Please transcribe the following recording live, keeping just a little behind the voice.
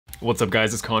What's up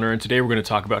guys, it's Connor, and today we're going to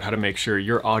talk about how to make sure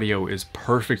your audio is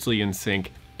perfectly in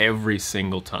sync every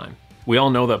single time. We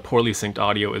all know that poorly synced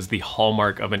audio is the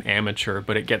hallmark of an amateur,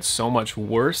 but it gets so much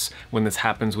worse when this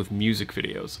happens with music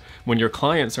videos. When your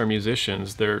clients are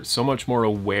musicians, they're so much more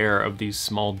aware of these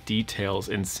small details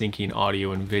in syncing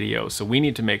audio and video, so we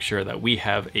need to make sure that we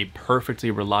have a perfectly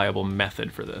reliable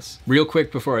method for this. Real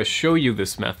quick before I show you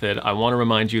this method, I want to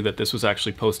remind you that this was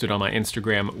actually posted on my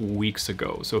Instagram weeks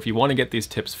ago, so if you want to get these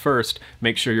tips first,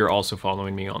 make sure you're also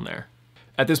following me on there.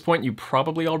 At this point, you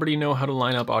probably already know how to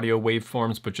line up audio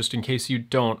waveforms, but just in case you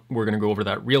don't, we're going to go over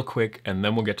that real quick and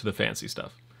then we'll get to the fancy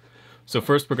stuff. So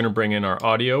first we're going to bring in our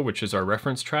audio, which is our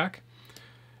reference track,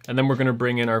 and then we're going to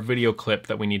bring in our video clip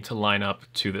that we need to line up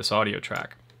to this audio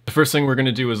track. The first thing we're going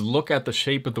to do is look at the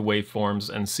shape of the waveforms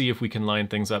and see if we can line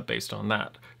things up based on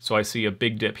that. So I see a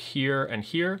big dip here,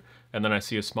 and then I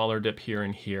see a smaller dip here,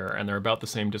 and they're about the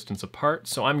same distance apart,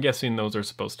 so I'm guessing those are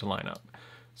supposed to line up.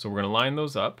 So we're going to line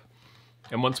those up.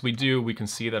 And once we do, we can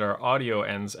see that our audio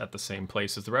ends at the same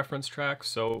place as the reference track,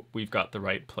 so we've got the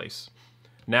right place.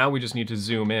 Now we just need to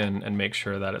zoom in and make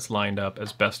sure that it's lined up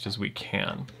as best as we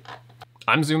can.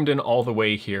 I'm zoomed in all the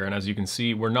way here, and as you can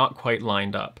see, we're not quite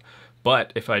lined up.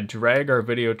 But if I drag our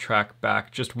video track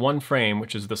back just one frame,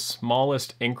 which is the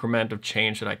smallest increment of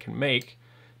change that I can make,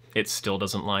 it still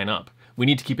doesn't line up. We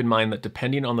need to keep in mind that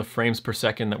depending on the frames per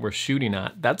second that we're shooting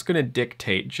at, that's going to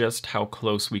dictate just how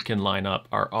close we can line up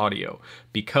our audio.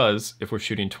 Because if we're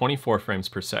shooting 24 frames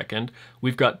per second,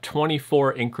 we've got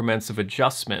 24 increments of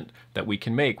adjustment that we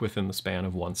can make within the span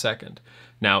of 1 second.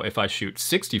 Now, if I shoot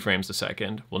 60 frames a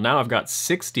second, well, now I've got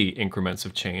 60 increments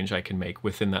of change I can make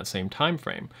within that same time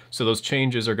frame. So those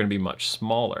changes are going to be much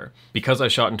smaller. Because I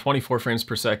shot in 24 frames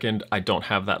per second, I don't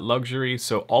have that luxury,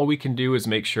 so all we can do is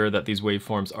make sure that these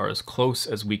waveforms are as close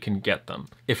as we can get them.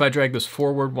 If I drag this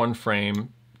forward one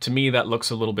frame, to me that looks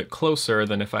a little bit closer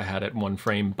than if I had it one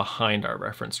frame behind our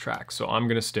reference track, so I'm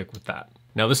going to stick with that.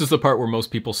 Now this is the part where most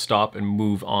people stop and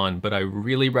move on, but I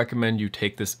really recommend you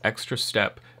take this extra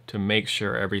step to make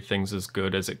sure everything's as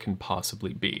good as it can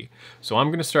possibly be. So I'm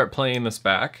going to start playing this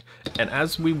back, and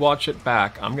as we watch it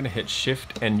back, I'm going to hit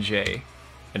Shift and J.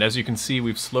 And as you can see,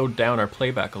 we've slowed down our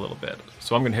playback a little bit.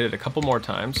 So I'm going to hit it a couple more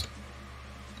times.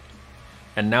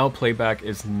 And now playback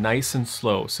is nice and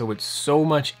slow, so it's so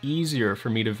much easier for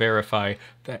me to verify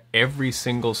that every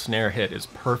single snare hit is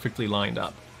perfectly lined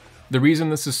up. The reason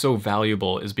this is so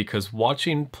valuable is because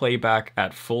watching playback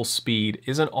at full speed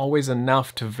isn't always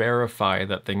enough to verify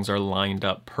that things are lined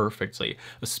up perfectly,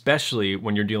 especially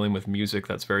when you're dealing with music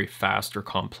that's very fast or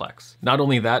complex. Not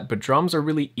only that, but drums are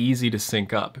really easy to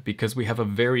sync up because we have a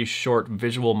very short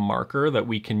visual marker that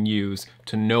we can use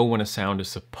to know when a sound is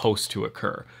supposed to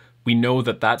occur. We know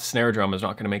that that snare drum is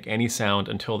not going to make any sound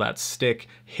until that stick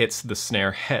hits the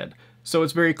snare head. So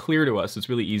it's very clear to us, it's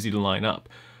really easy to line up.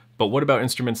 But what about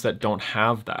instruments that don't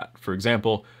have that? For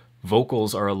example,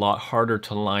 vocals are a lot harder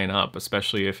to line up,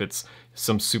 especially if it's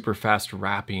some super fast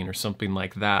rapping or something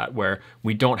like that, where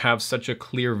we don't have such a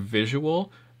clear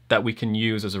visual that we can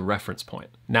use as a reference point.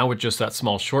 Now with just that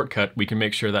small shortcut, we can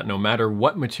make sure that no matter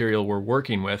what material we're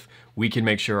working with, we can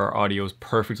make sure our audio is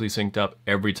perfectly synced up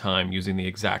every time using the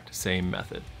exact same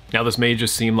method. Now this may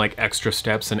just seem like extra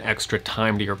steps and extra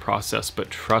time to your process, but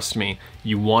trust me,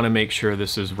 you want to make sure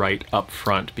this is right up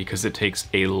front because it takes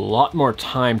a lot more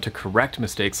time to correct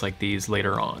mistakes like these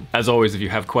later on. As always, if you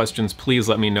have questions, please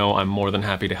let me know. I'm more than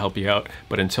happy to help you out.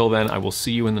 But until then, I will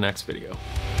see you in the next video.